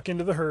had snuck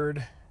into the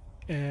herd,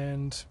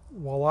 and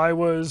while I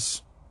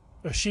was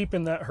a sheep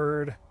in that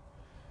herd,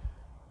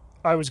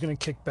 I was going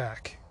to kick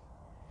back,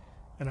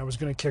 and I was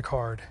going to kick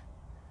hard,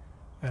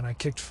 and I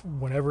kicked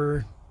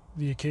whenever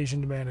the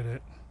occasion demanded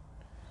it,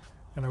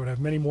 and I would have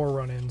many more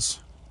run-ins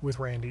with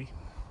Randy.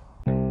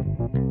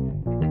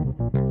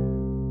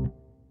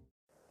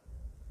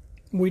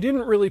 We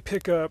didn't really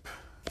pick up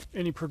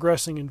any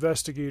progressing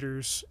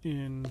investigators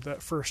in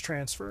that first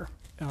transfer.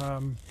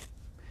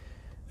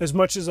 As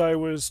much as I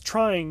was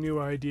trying new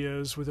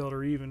ideas with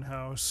Elder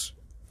Evenhouse,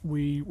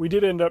 we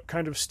did end up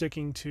kind of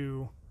sticking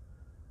to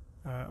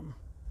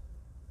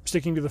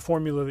the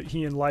formula that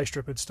he and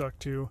Lystrup had stuck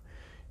to,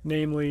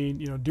 namely,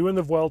 you know, doing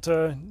the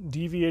Vuelta,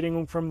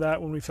 deviating from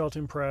that when we felt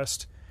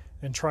impressed,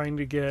 and trying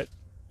to get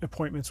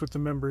appointments with the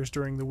members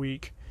during the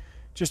week,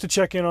 just to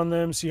check in on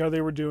them, see how they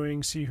were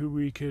doing, see who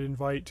we could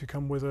invite to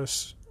come with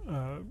us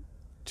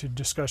to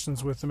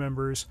discussions with the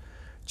members,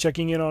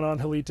 checking in on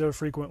Angelita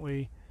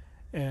frequently,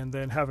 and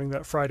then having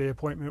that Friday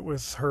appointment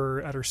with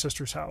her at her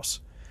sister's house.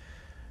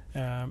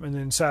 And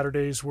then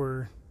Saturdays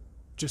were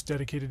just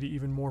dedicated to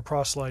even more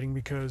proselyting,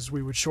 because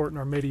we would shorten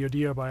our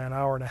Mediodía by an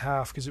hour and a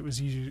half because it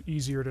was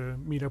easier to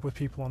meet up with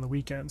people on the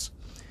weekends.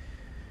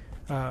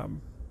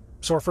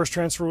 So our first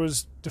transfer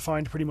was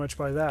defined pretty much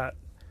by that.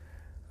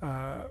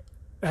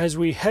 As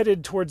we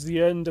headed towards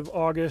the end of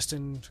August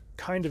and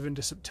kind of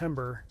into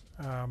September,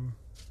 and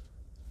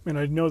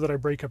I know that I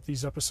break up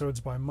these episodes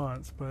by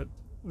month, but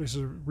this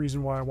is a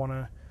reason why I want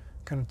to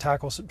kind of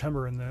tackle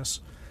September in this.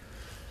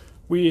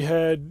 We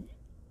had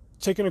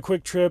taken a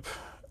quick trip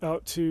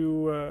out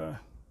to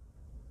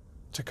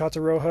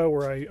Cataroja,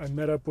 where I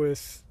met up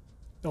with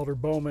Elder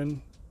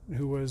Bowman,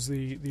 who was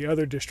the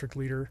other district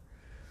leader,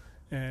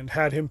 and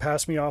had him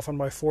pass me off on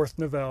my fourth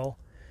novelle,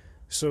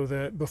 so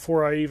that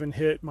before I even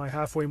hit my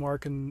halfway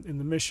mark in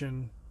the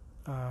mission,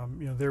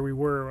 there we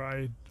were.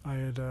 I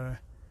had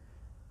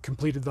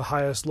completed the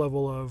highest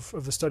level of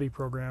the study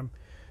program,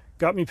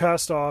 got me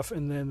passed off,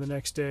 and then the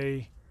next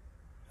day,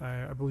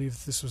 I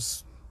believe this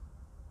was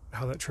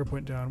how that trip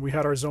went down, we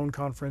had our zone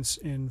conference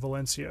in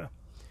Valencia.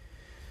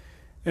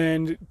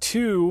 And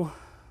two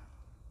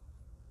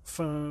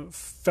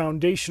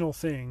foundational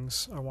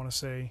things, I want to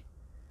say,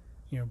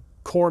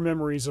 core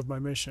memories of my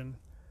mission,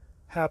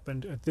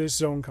 happened at this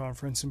zone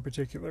conference in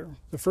particular.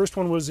 The first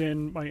one was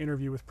in my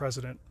interview with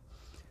President.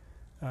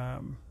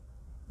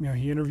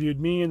 He interviewed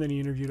me, and then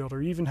he interviewed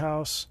Elder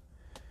Evenhouse,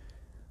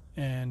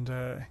 and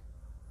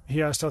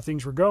he asked how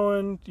things were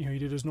going. He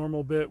did his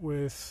normal bit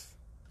with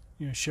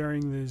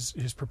sharing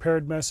his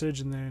prepared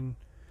message and then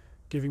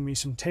giving me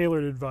some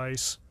tailored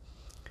advice.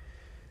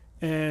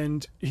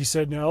 And he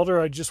said, "Now,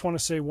 Elder, I just want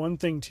to say one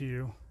thing to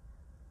you."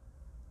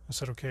 I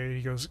said, "Okay."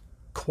 He goes,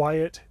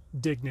 "Quiet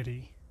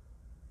dignity."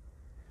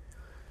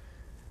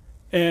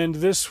 And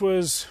this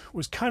was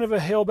kind of a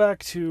hailback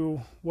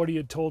to what he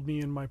had told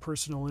me in my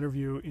personal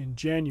interview in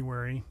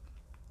January,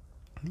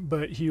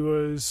 but he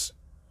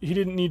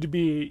didn't need to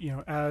be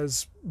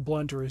as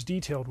blunt or as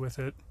detailed with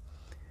it.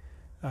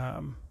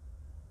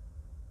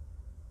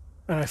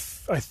 And I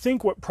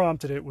think what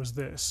prompted it was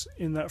this.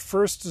 In that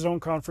first zone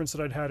conference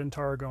that I'd had in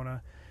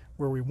Tarragona,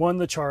 where we won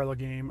the Charla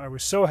game, I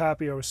was so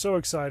happy, I was so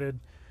excited.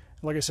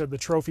 Like I said, the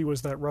trophy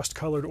was that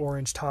rust-colored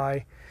orange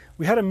tie.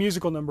 We had a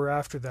musical number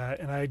after that,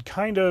 and I had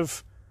kind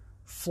of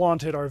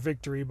flaunted our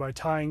victory by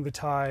tying the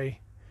tie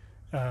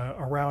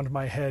around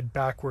my head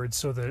backwards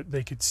so that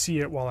they could see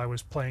it while I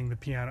was playing the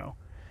piano.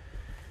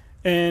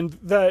 And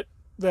that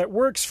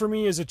works for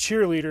me as a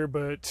cheerleader,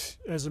 but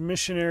as a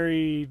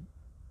missionary,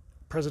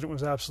 President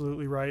was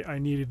absolutely right. I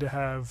needed to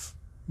have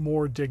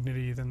more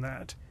dignity than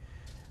that.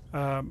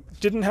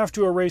 Didn't have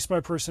to erase my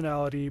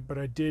personality, but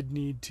I did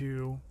need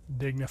to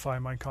dignify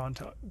my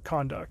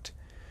conduct.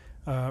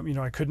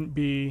 I couldn't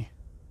be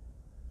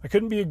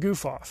a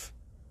goof off,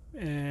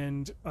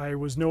 and I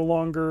was no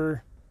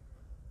longer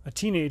a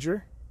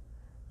teenager,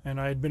 and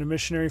I had been a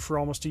missionary for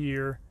almost a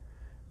year,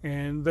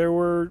 and there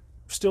were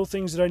still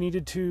things that I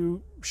needed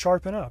to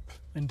sharpen up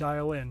and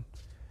dial in.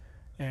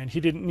 And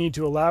he didn't need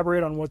to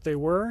elaborate on what they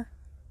were.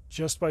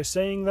 Just by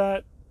saying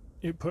that,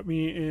 it put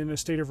me in a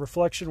state of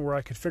reflection where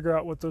I could figure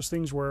out what those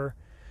things were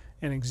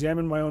and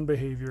examine my own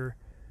behavior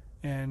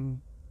and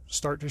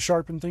start to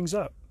sharpen things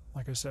up,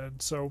 like I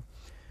said. So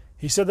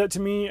he said that to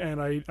me, and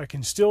I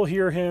can still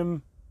hear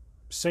him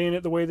saying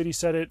it the way that he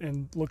said it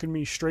and looking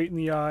me straight in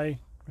the eye.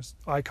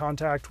 Eye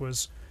contact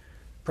was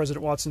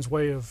President Watson's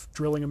way of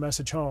drilling a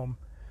message home.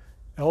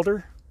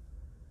 Elder,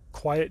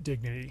 quiet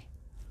dignity.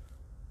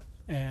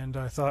 And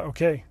I thought,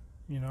 okay,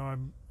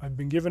 I've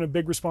been given a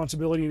big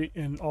responsibility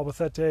in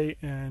Albacete,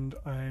 and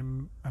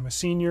I'm a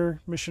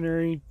senior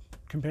missionary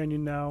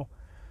companion now.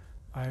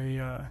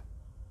 I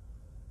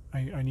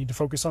need to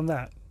focus on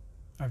that.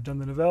 I've done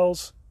the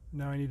novels.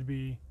 Now I need to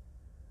be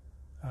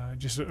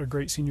just a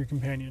great senior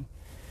companion.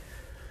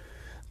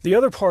 The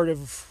other part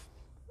of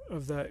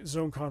that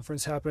zone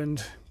conference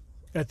happened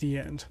at the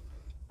end.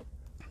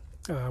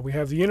 We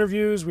have the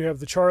interviews, we have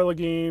the Charla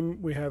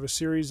game, we have a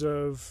series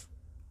of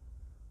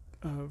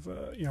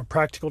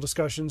practical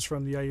discussions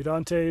from the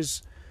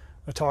Ayudantes,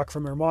 a talk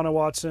from Hermana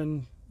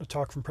Watson, a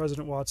talk from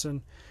President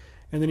Watson,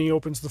 and then he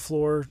opens the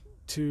floor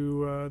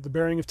to the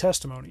bearing of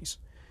testimonies.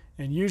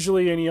 And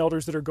usually any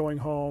elders that are going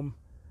home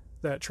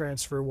that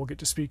transfer will get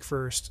to speak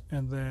first,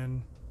 and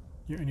then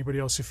anybody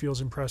else who feels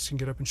impressed can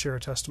get up and share a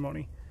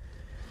testimony.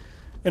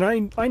 And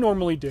I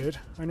normally did.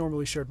 I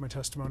normally shared my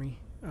testimony.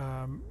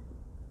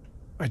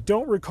 I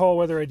don't recall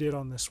whether I did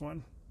on this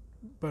one,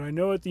 but I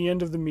know at the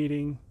end of the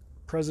meeting,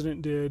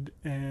 President did,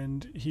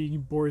 and he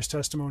bore his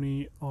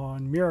testimony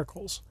on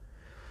miracles.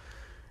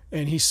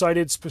 And he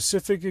cited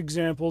specific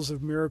examples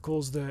of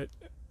miracles that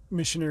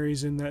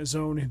missionaries in that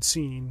zone had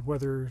seen,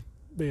 whether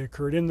they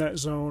occurred in that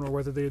zone or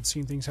whether they had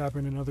seen things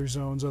happen in other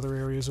zones, other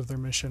areas of their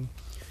mission.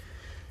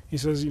 He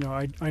says,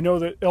 I know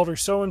that Elder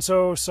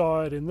so-and-so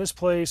saw it in this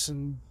place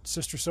and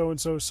Sister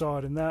so-and-so saw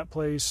it in that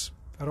place.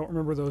 I don't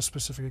remember those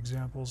specific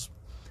examples.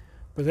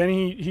 But then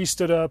he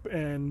stood up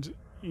and,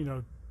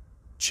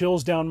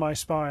 chills down my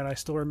spine. I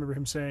still remember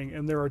him saying,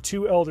 and there are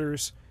 2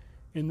 elders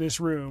in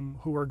this room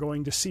who are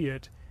going to see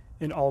it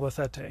in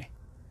Albacete.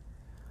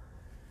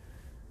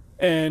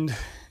 And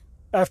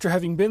after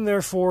having been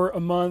there for a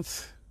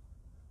month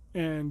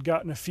and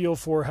gotten a feel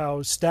for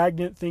how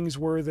stagnant things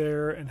were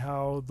there and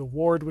how the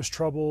ward was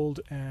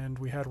troubled and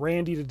we had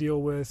Randy to deal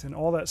with and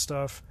all that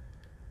stuff,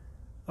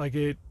 like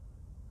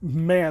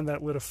man,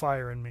 that lit a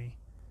fire in me.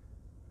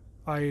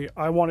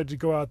 I wanted to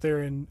go out there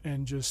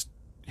and just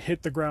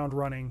hit the ground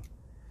running.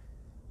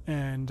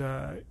 And,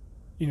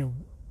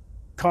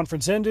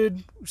 conference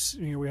ended,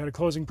 we had a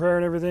closing prayer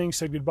and everything,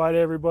 said goodbye to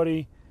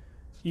everybody.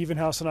 Even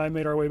House and I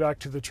made our way back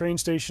to the train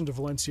station to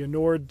Valencia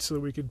Nord so that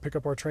we could pick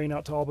up our train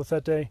out to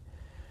Albacete.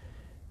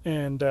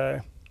 And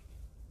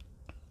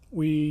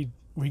we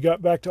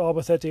got back to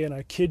Albacete, and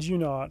I kid you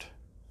not,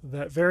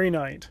 that very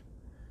night,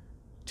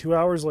 2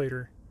 hours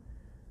later,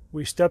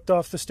 we stepped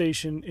off the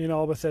station in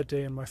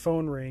Albacete, and my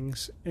phone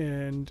rings,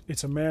 and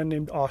it's a man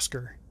named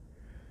Oscar.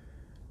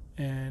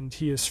 And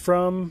he is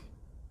from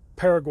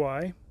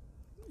Paraguay.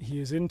 He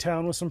is in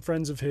town with some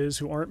friends of his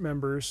who aren't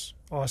members.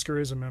 Oscar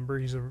is a member.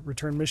 He's a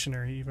returned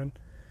missionary even.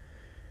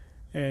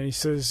 And he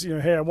says,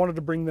 hey, I wanted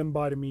to bring them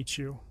by to meet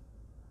you.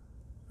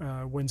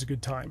 When's a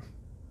good time?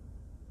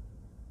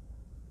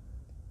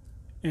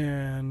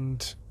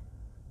 And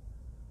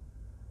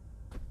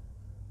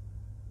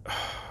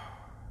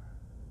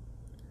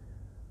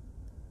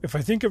if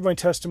I think of my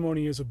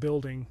testimony as a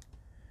building,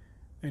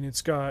 and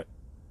it's got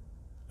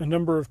a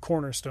number of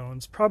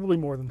cornerstones, probably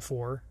more than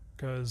 4,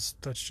 because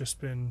that's just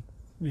been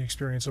the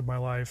experience of my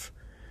life,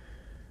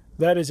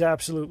 that is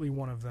absolutely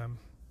one of them.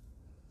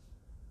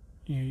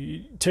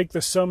 You take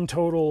the sum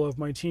total of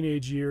my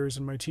teenage years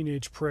and my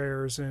teenage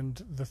prayers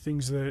and the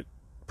things that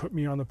put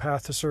me on the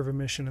path to serve a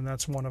mission, and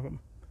that's one of them.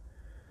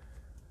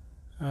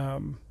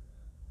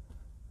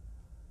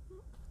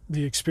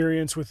 The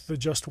experience with the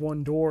Just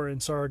One Door in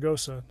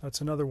Saragossa,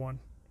 that's another one.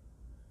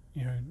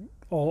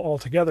 All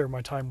together,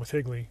 my time with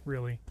Higley,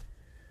 really.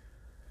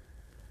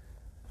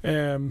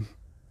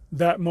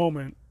 That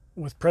moment,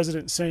 with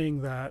President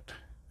saying that,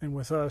 and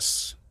with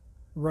us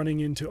running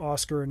into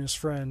Oscar and his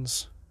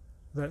friends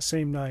that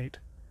same night,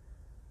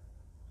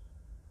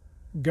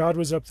 God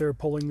was up there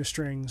pulling the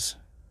strings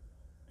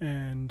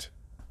and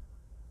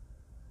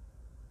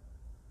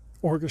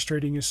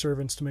orchestrating his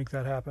servants to make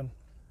that happen.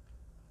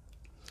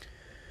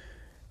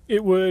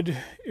 It would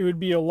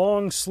be a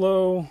long,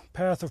 slow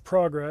path of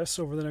progress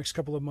over the next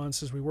couple of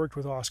months as we worked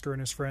with Oscar and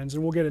his friends,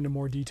 and we'll get into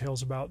more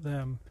details about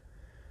them.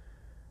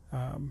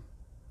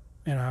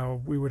 And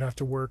how we would have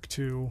to work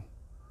to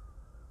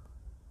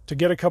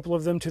get a couple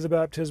of them to the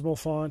baptismal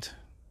font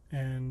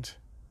and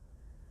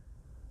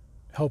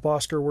help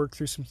Oscar work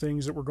through some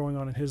things that were going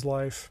on in his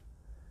life,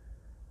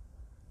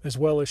 as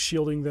well as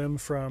shielding them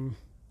from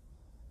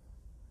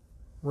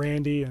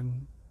Randy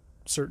and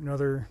certain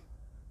other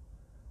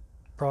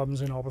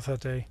problems in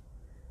Albacete.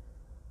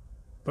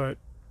 But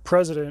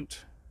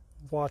President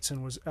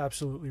Watson was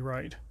absolutely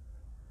right.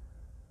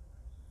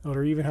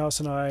 Elder Evenhouse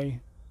and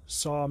I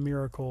saw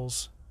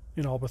miracles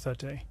in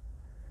Albacete,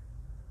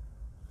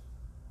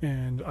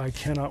 and I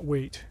cannot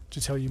wait to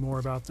tell you more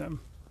about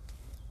them.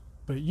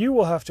 But you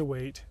will have to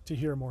wait to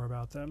hear more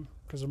about them,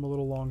 because I'm a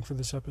little long for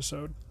this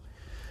episode.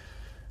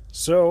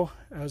 So,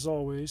 as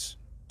always,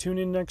 tune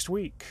in next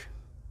week.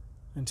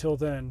 Until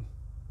then,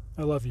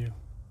 I love you.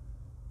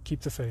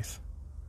 Keep the faith.